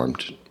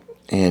transformed.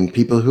 And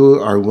people who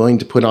are willing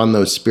to put on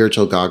those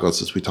spiritual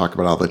goggles, as we talk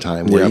about all the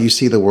time, where you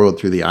see the world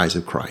through the eyes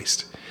of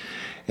Christ.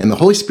 And the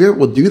Holy Spirit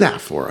will do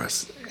that for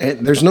us.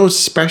 And there's no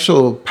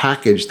special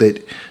package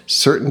that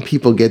certain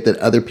people get that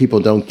other people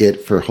don't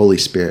get for Holy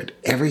Spirit.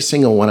 Every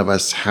single one of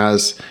us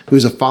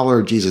who's a follower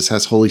of Jesus,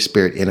 has Holy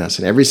Spirit in us.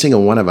 And every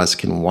single one of us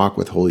can walk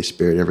with Holy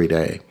Spirit every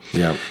day.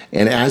 Yeah.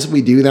 And as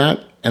we do that,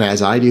 and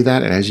as I do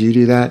that, and as you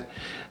do that,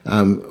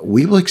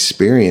 we will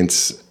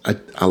experience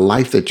a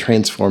life that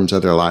transforms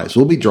other lives.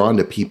 We'll be drawn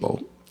to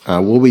people.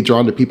 We'll be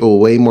drawn to people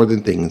way more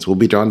than things. We'll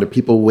be drawn to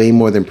people way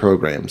more than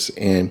programs.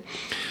 And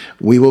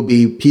we will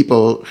be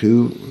people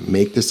who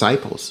make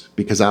disciples,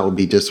 because that will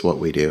be just what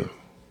we do.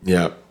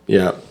 Yeah,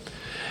 yeah.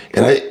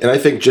 And I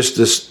think just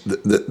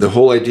the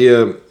whole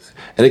idea,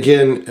 and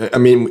again, I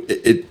mean,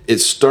 it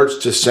starts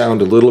to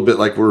sound a little bit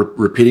like we're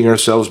repeating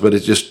ourselves, but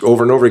it's just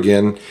over and over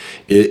again.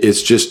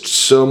 It's just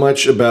so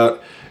much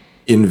about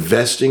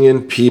investing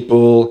in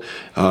people,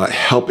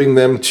 helping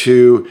them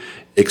to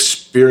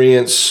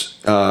experience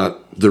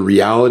the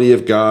reality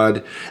of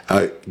God,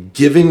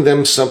 giving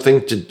them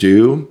something to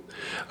do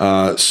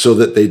so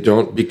that they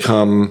don't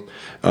become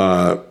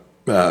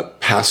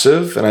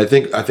passive. And I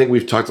think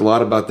we've talked a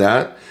lot about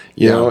that.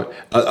 You know,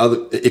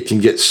 it can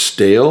get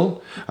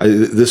stale.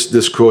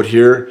 This quote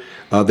here.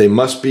 They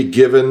must be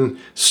given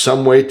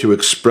some way to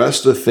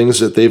express the things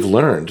that they've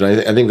learned.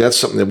 And I think that's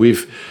something that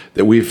we've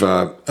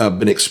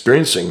been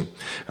experiencing.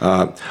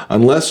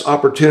 Unless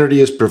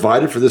opportunity is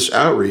provided for this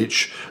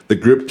outreach, the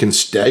group can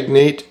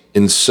stagnate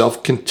in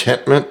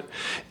self-contentment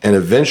and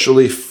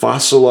eventually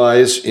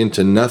fossilize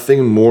into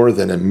nothing more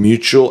than a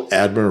mutual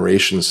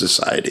admiration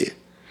society.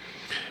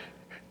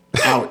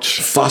 Ouch!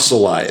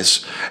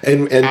 Fossilize,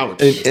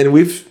 and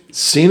we've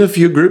seen a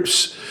few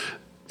groups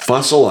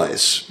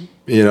fossilize.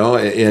 You know,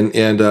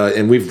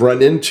 and we've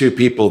run into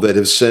people that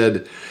have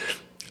said,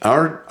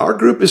 our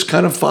group is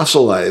kind of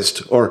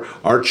fossilized, or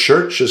our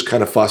church is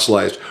kind of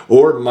fossilized,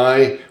 or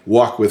my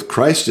walk with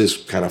Christ is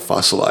kind of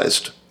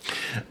fossilized.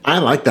 I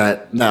like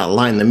that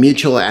line, the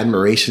mutual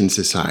admiration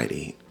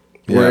society,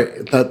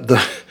 where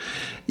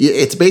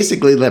it's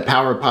basically the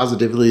power of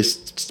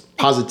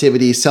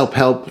positivity,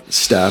 self-help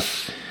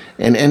stuff.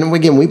 And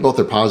again, we both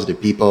are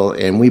positive people,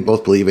 and we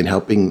both believe in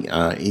helping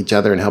each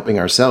other and helping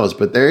ourselves.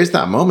 But there is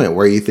that moment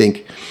where you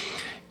think,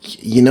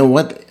 you know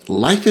what?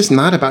 Life is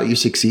not about you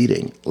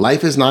succeeding.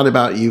 Life is not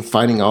about you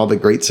finding all the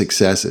great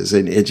successes.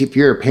 And if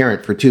you're a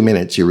parent for 2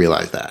 minutes, you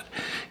realize that.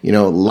 You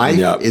know,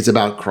 life is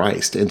about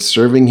Christ and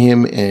serving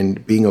Him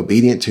and being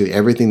obedient to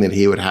everything that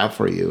He would have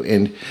for you.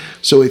 And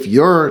so if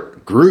your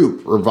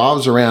group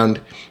revolves around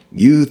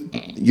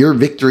your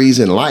victories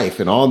in life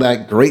and all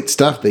that great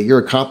stuff that you're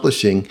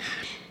accomplishing,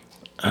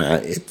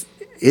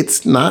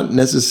 it's not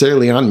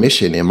necessarily on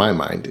mission in my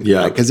mind.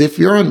 Yeah. Because if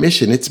you're on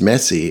mission, it's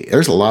messy.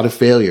 There's a lot of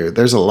failure.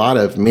 There's a lot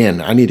of,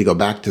 man, I need to go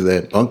back to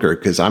the bunker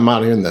because I'm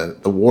out here in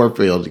the war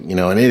field, you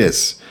know, and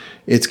it's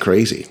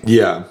crazy.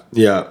 Yeah.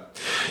 Yeah.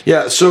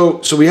 Yeah.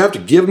 So we have to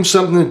give them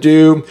something to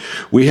do.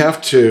 We have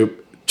to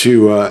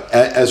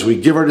as we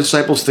give our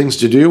disciples things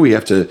to do, we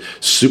have to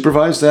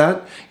supervise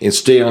that and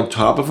stay on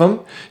top of them,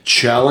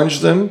 challenge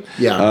them.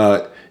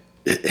 Yeah.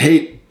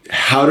 Hey,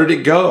 how did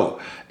it go?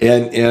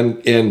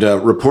 And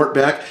report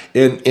back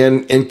and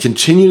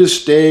continue to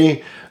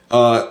stay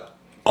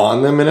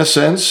on them in a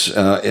sense,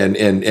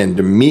 and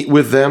to meet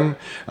with them,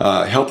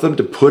 help them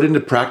to put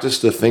into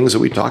practice the things that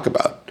we talk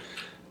about.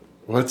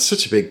 Well, it's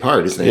such a big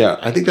part, isn't it? Yeah.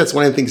 I think that's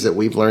one of the things that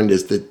we've learned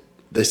is that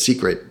the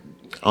secret,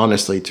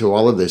 honestly, to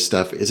all of this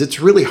stuff is it's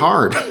really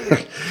hard.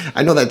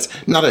 I know that's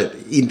not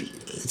it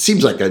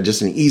seems like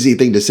just an easy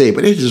thing to say,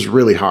 but it is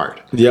really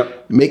hard.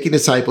 Yep. Making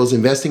disciples,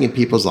 investing in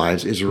people's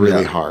lives is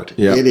really hard.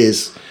 Yep. It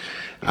is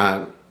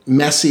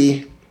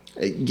messy.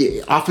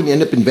 You often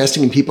end up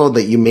investing in people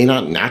that you may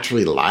not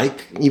naturally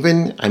like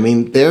even. I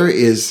mean, there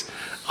is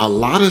a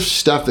lot of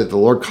stuff that the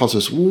Lord calls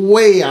us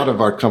way out of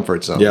our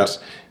comfort zones. Yeah.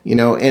 You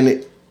know,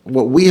 and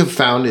what we have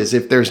found is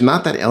if there's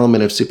not that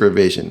element of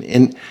supervision,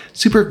 and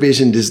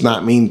supervision does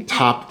not mean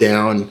top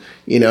down,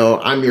 you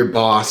know, I'm your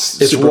boss.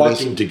 It's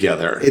walking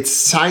together. It's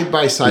side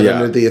by side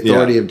under the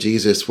authority of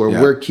Jesus, where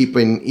we're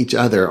keeping each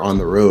other on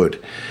the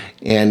road.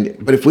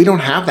 But if we don't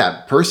have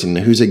that person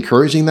who's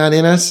encouraging that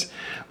in us,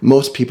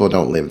 most people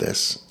don't live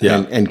this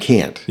and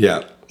can't.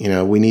 Yeah. You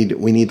know, we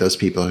need those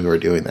people who are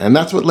doing that. And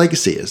that's what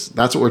legacy is.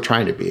 That's what we're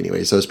trying to be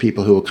anyways. Those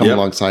people who will come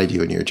alongside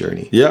you in your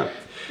journey. Yeah.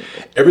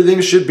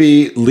 Everything should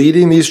be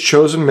leading these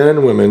chosen men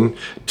and women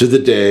to the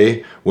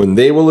day when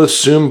they will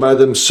assume by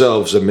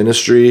themselves a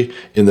ministry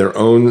in their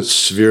own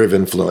sphere of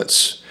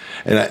influence.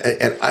 And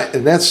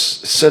that's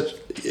such,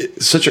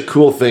 it's such a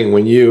cool thing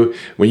when you've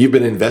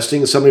been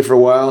investing in somebody for a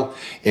while,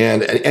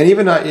 and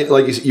even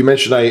like you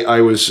mentioned,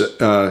 I was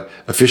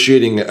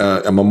officiating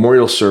a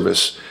memorial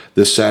service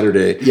this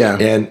Saturday, Yeah.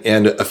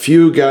 and a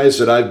few guys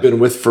that I've been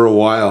with for a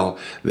while,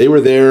 they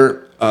were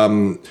there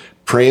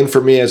praying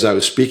for me as I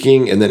was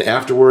speaking, and then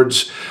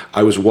afterwards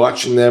I was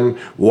watching them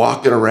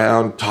walking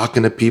around,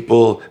 talking to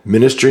people,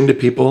 ministering to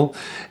people,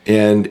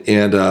 and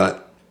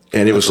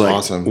it was like,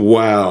 awesome.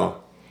 wow,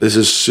 this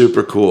is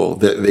super cool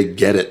that they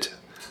get it.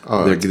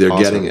 They're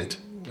awesome. Getting it.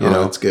 You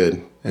know, that's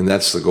good. And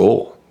that's the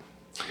goal.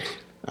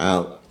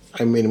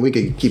 I mean, we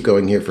could keep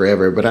going here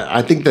forever, but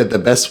I think that the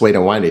best way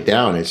to wind it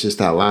down is just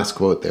that last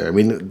quote there. I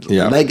mean,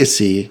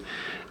 legacy.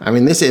 I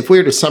mean, if we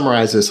were to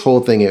summarize this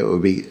whole thing, it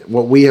would be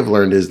what we have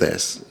learned is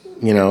this.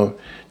 You know,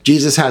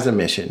 Jesus has a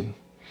mission.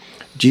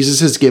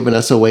 Jesus has given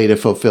us a way to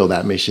fulfill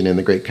that mission in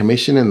the Great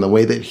Commission, and the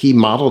way that he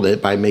modeled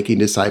it by making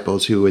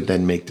disciples who would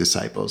then make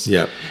disciples.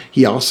 Yeah.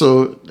 He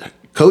also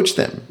coached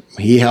them.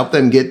 He helped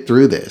them get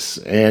through this.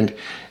 And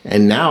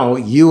now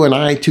you and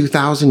I,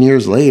 2,000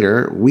 years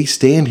later, we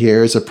stand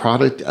here as a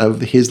product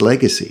of his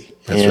legacy.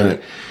 That's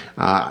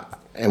right.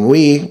 And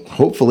we,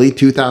 hopefully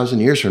 2,000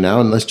 years from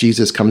now, unless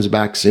Jesus comes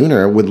back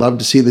sooner, would love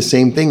to see the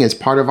same thing as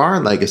part of our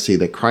legacy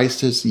that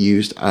Christ has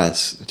used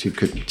us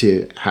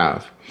to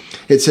have.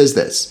 It says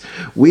this: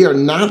 we are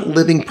not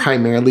living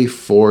primarily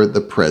for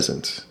the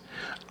present.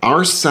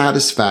 Our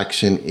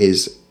satisfaction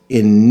is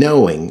in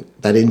knowing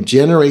that in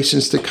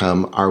generations to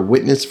come, our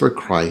witness for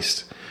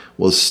Christ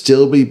will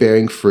still be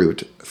bearing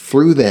fruit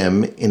through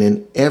them in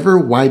an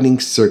ever-widening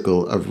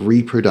circle of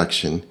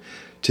reproduction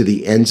to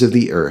the ends of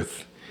the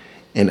earth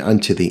and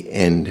unto the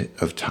end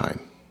of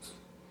time.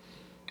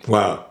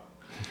 Wow.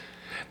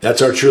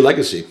 That's our true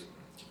legacy.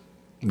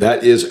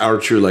 That is our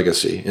true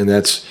legacy. And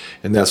that's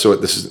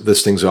what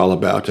this thing's all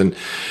about. And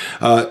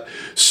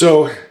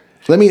so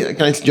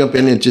Can I jump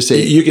in and just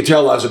say, you could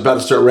tell I was about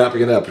to start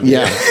wrapping it up.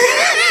 Yeah.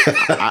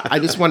 I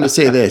just wanted to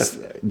say this.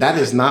 That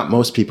is not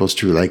most people's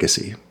true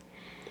legacy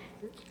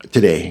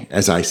today,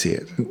 as I see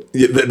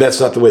it. That's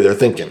not the way they're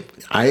thinking.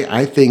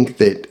 I think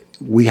that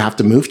we have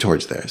to move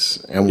towards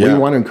this, and we Yeah.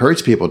 want to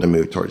encourage people to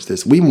move towards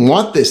this. We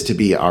want this to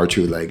be our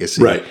true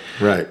legacy.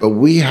 Right. But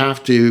we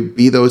have to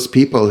be those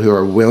people who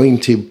are willing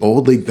to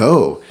boldly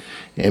go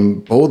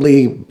and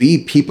boldly be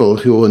people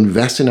who will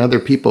invest in other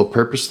people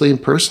purposely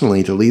and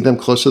personally to lead them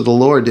closer to the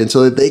Lord, and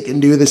so that they can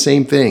do the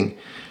same thing.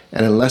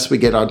 And unless we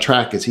get on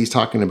track, as he's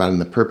talking about in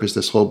the purpose of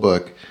this whole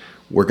book,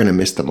 we're going to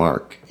miss the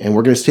mark. And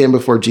we're going to stand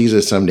before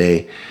Jesus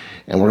someday,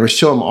 and we're going to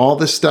show him all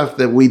the stuff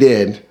that we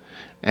did.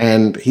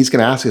 And he's going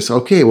to ask us,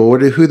 okay, well,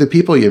 who are the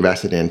people you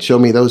invested in? Show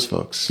me those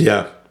folks.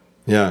 Yeah.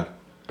 That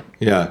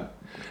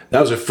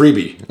was a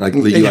freebie, like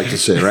you like to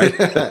say, right?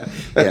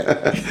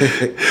 Yeah.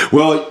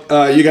 Well,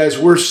 you guys,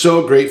 we're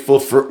so grateful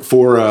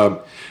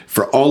for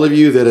all of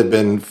you that have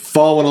been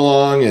following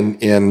along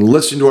and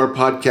listening to our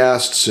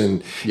podcasts,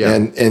 and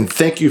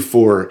thank you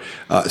for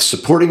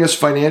supporting us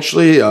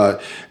financially.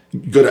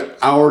 Go to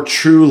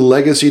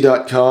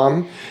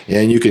ourtruelegacy.com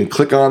and you can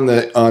click on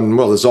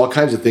there's all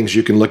kinds of things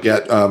you can look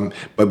at,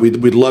 but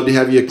we'd love to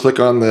have you click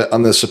on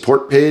the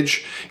support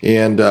page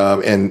and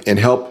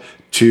help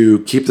to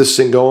keep this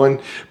thing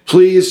going.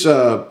 Please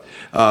share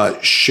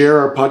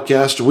our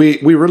podcast. We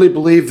really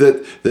believe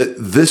that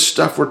this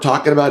stuff we're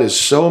talking about is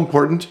so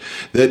important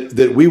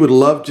that we would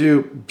love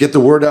to get the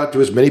word out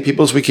to as many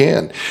people as we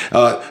can.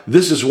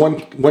 This is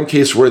one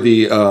case where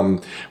the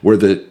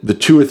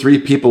 2 or 3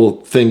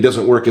 people thing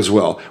doesn't work as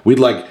well. We'd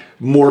like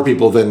more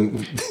people than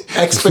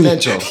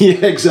exponential.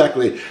 Yeah,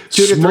 exactly.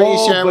 2 to 3,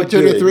 share with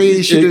 2 to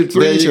 3, share to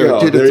 3, share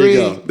 2 to 3.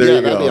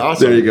 That'd be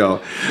awesome. There you go.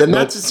 Then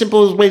that's the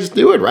simplest way to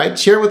do it, right?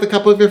 Share with a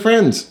couple of your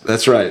friends.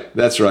 That's right.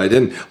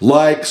 And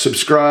like,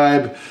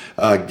 subscribe,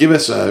 give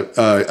us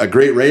a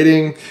great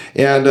rating,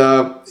 and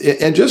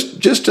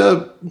just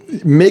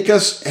make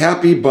us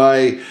happy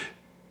by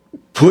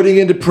putting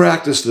into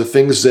practice the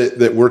things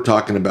that we're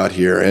talking about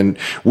here. And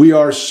we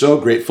are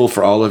so grateful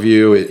for all of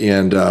you,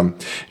 and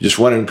just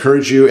want to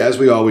encourage you, as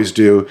we always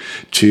do,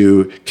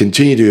 to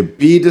continue to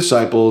be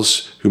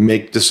disciples who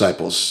make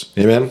disciples.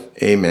 Amen?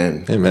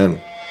 Amen.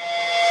 Amen.